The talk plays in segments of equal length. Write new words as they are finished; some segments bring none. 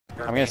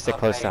I'm gonna stick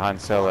close to Han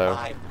Solo.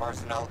 My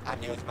personal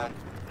amusement.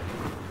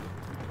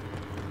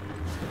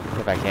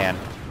 If I can.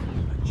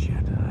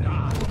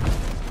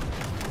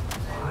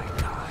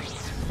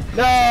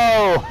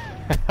 No!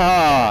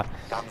 Oh,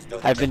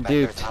 I've been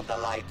duped.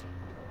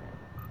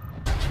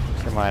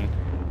 Come on.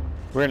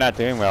 We're not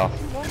doing well.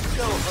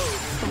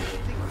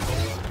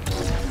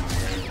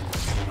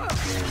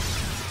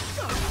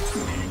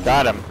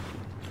 Got him.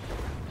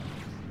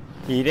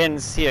 He didn't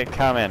see it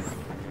coming.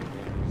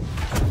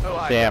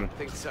 Oh, damn. I don't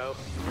think so.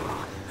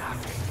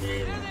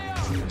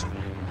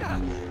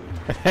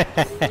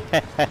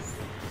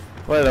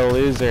 What a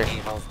loser.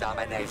 Evil's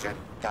domination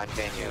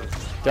continues.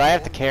 Do I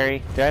have to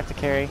carry? Do I have to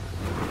carry?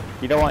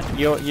 You don't want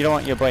you don't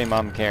want your boy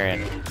mom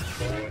carrying.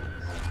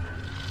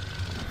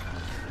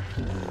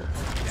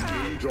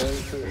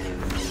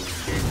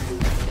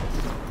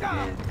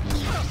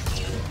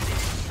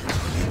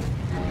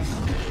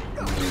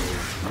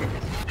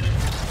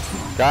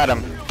 Got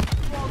him.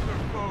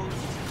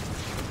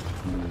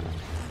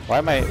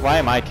 Why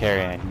am I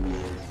carrying?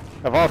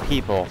 Of all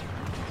people,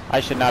 I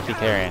should not be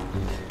carrying.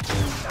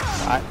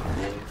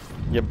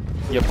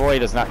 Your boy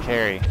does not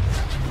carry.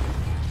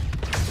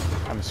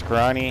 I'm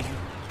scrawny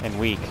and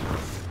weak.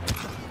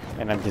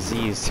 And I'm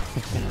diseased.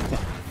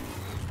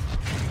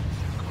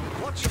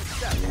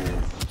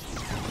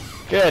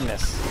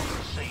 Goodness.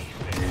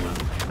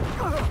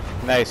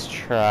 Nice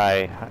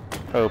try,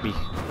 Obi.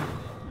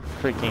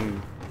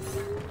 Freaking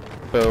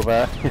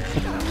Boba.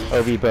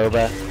 Obi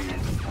Boba.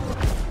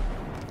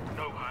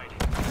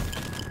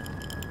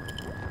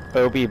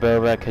 Obi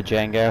Boba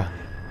Kajango.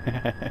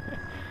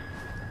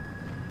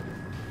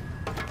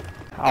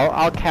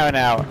 I'll count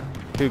out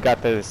who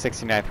got the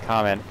 69th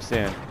comment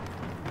soon.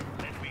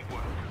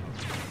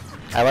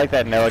 I like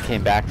that Noah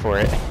came back for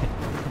it.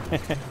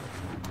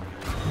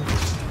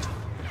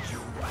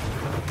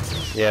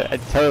 Yeah, I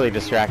totally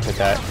distracted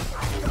that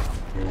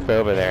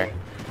Boba there.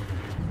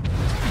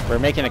 We're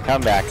making a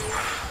comeback.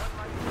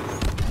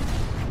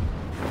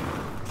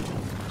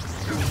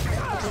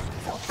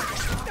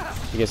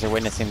 You guys are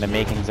witnessing the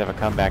makings of a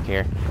comeback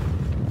here.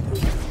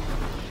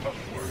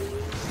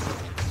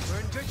 We're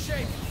in good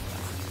shape.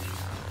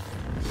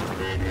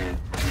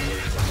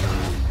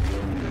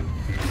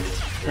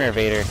 Come here,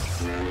 Vader.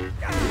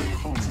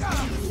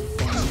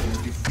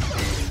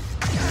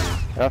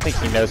 I don't think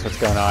he knows what's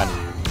going on.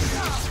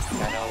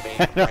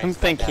 I don't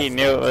think he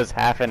knew what was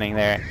happening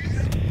there.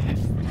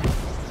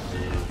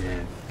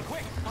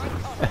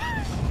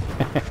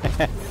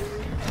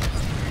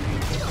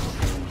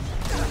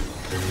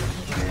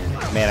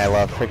 Man, I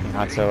love freaking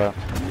Han Solo.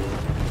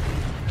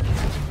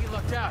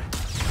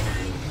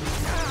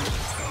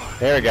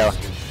 There we go.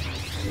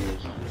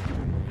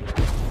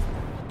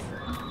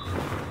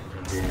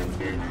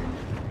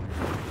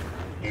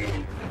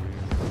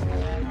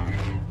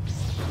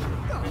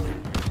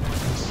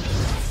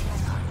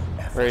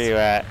 Where are you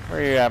at? Where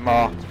are you at,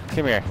 Maul?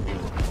 Come here.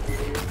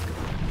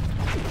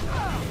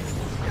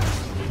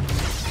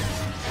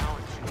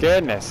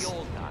 Goodness.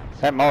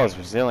 That Maul is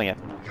resilient.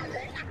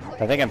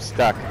 I think I'm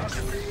stuck.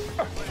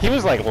 He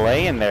was like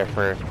laying there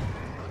for...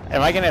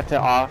 Am I gonna have to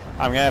off?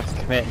 I'm gonna have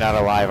to commit not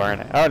alive,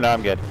 aren't I? Oh no,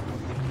 I'm good.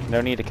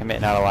 No need to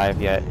commit not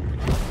alive yet.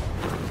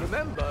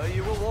 Remember,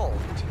 you were warned.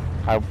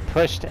 I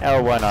pushed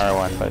L1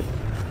 R1, but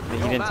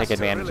you didn't take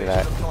advantage of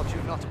that.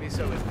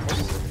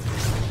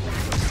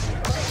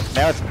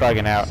 Now it's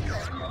bugging out.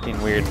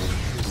 Being weird.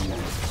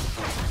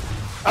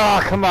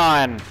 Oh, come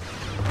on!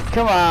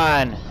 Come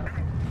on!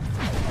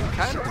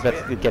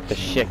 Let's get the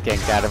shit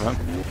ganked out of him.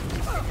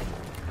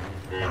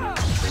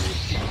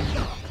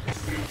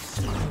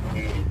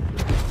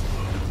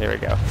 There we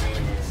go.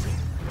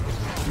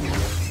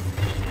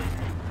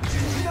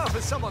 You know,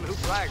 for someone who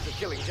brags of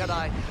killing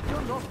Jedi,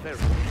 you're not very...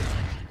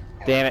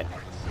 Damn it.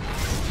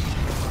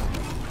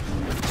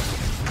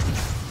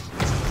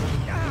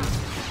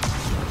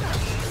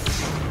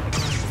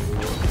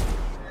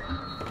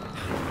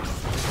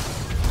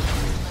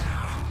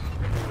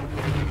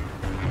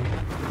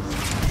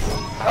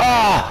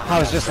 Oh, I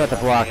was just about to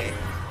block.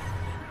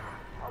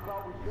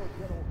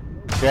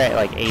 You're at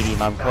like 80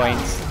 mum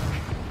coins.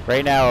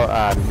 Right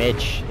now,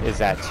 Mitch is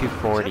at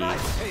 240.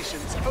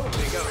 Patience only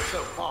goes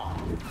so far.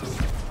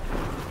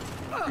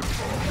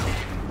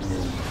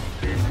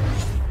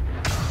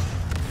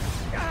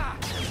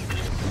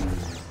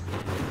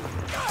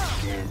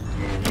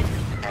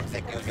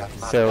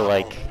 So,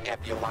 like,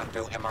 if you want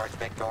to emerge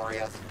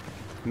victorious.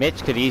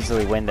 Mitch could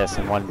easily win this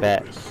in one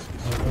bet.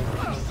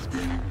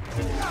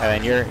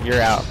 And then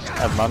you're out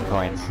of mum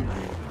coins.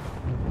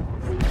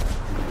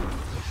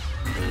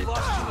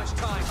 Lost too much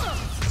time.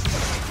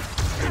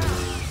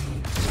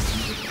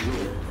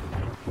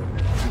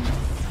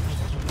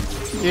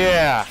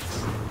 Yeah!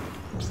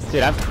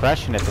 Dude, I'm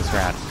crushing it this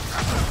round.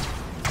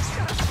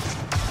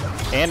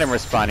 And I'm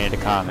responding to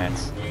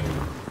comments.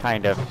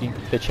 Kind of.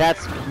 The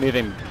chat's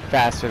moving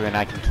faster than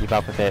I can keep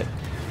up with it.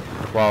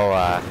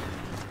 Well,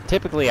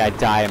 typically I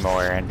die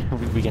more and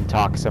we can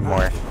talk some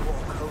more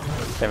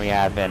than we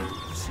have been.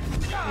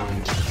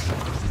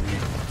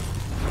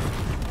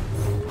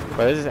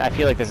 But this is, I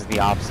feel like this is the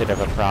opposite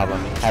of a problem.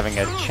 Having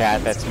a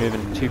chat that's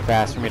moving too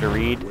fast for me to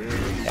read,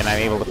 and I'm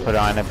able to put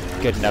on a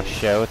good enough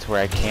show to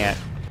where I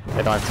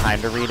don't have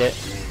time to read it.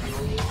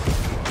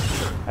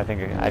 I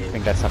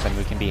think that's something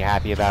we can be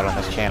happy about on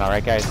this channel,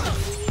 right guys?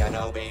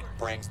 Kenobi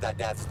brings the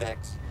death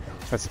sticks.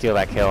 Let's steal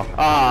that kill.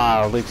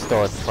 Ah, Luke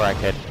stole it before I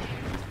could.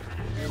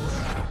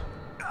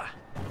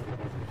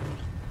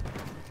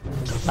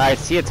 Alright,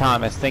 see ya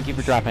Thomas. Thank you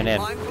for dropping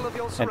in.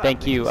 And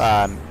thank you,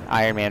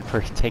 Iron Man,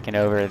 for taking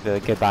over the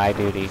goodbye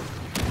duty.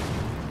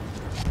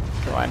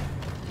 Go on.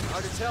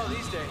 Hard to tell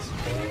these days.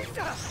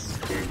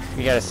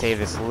 We gotta save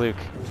this Luke.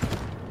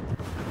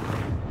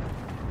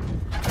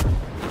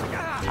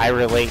 I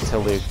relate to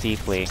Luke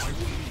deeply.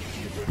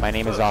 My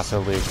name is also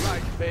Luke.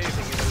 Like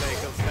bathing in a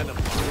lake of venom.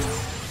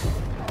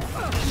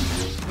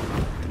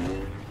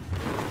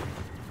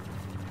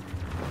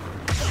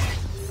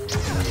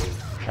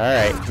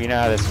 Alright, we know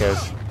how this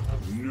goes.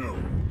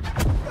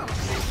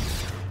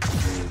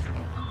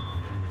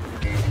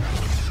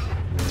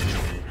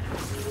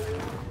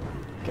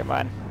 Come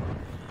on.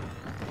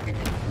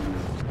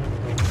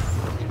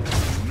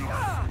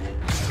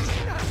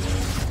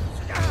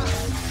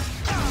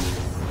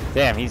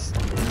 Damn, he's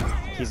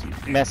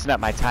messing up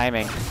my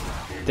timing.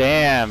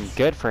 Damn,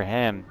 good for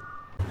him.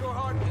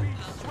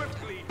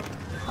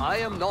 I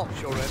am not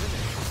your enemy.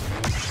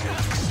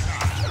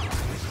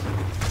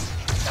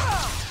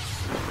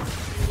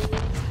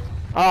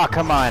 Oh,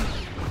 come on.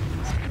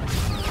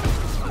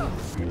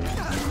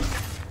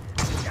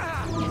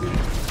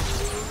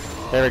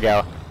 There we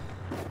go.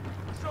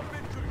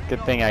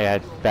 Good thing I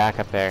had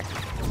backup there.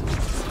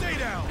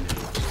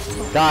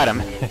 Got him.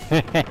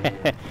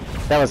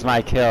 That was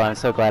my kill. I'm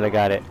so glad I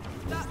got it.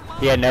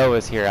 Yeah, Noah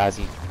was here,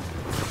 Ozzy.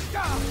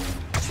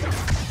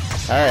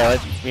 Alright,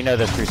 we know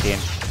this routine.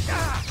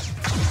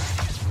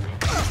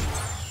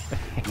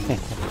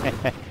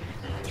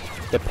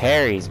 The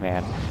parries,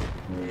 man.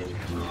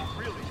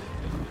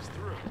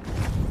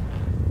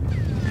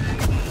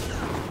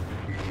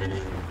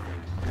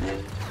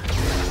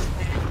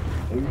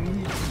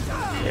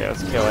 Yeah,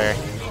 let's kill her.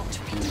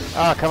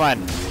 Oh, come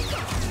on.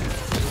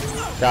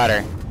 Got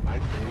her.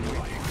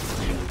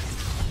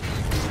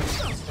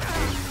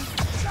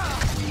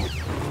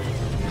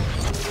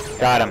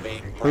 Got him.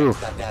 Oof.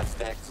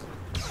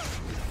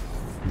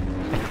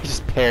 He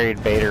just parried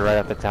Vader right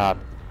up the top.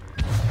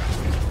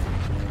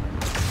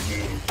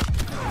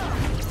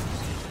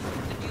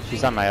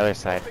 She's on my other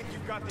side.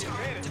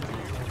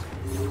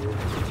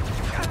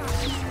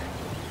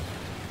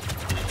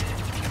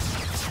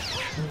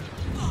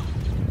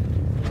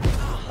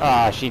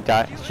 Oh, she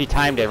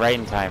timed it right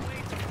in time.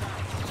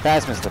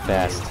 Phasma's the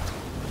best.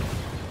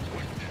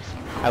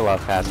 I love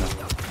Phasma.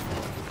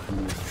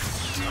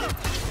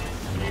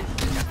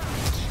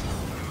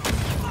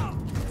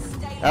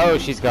 Oh,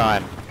 she's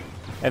gone.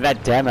 And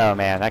that demo,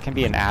 man, that can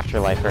be an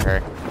afterlife for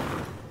her.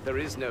 There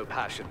is no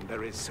passion,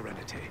 there is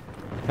serenity.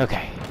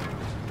 Okay.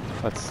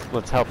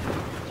 Let's help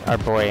our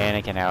boy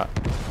Anakin out.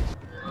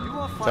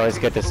 It's always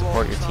good to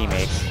support your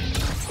teammates.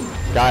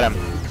 Got him.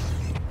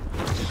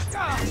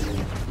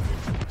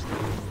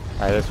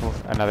 Alright, there's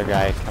another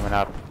guy coming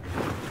up.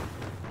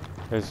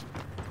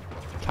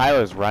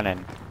 Kylo's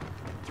running.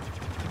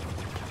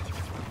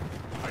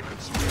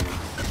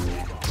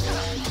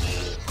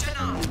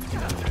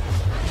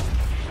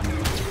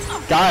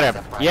 Got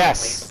him!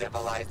 Yes!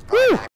 Woo!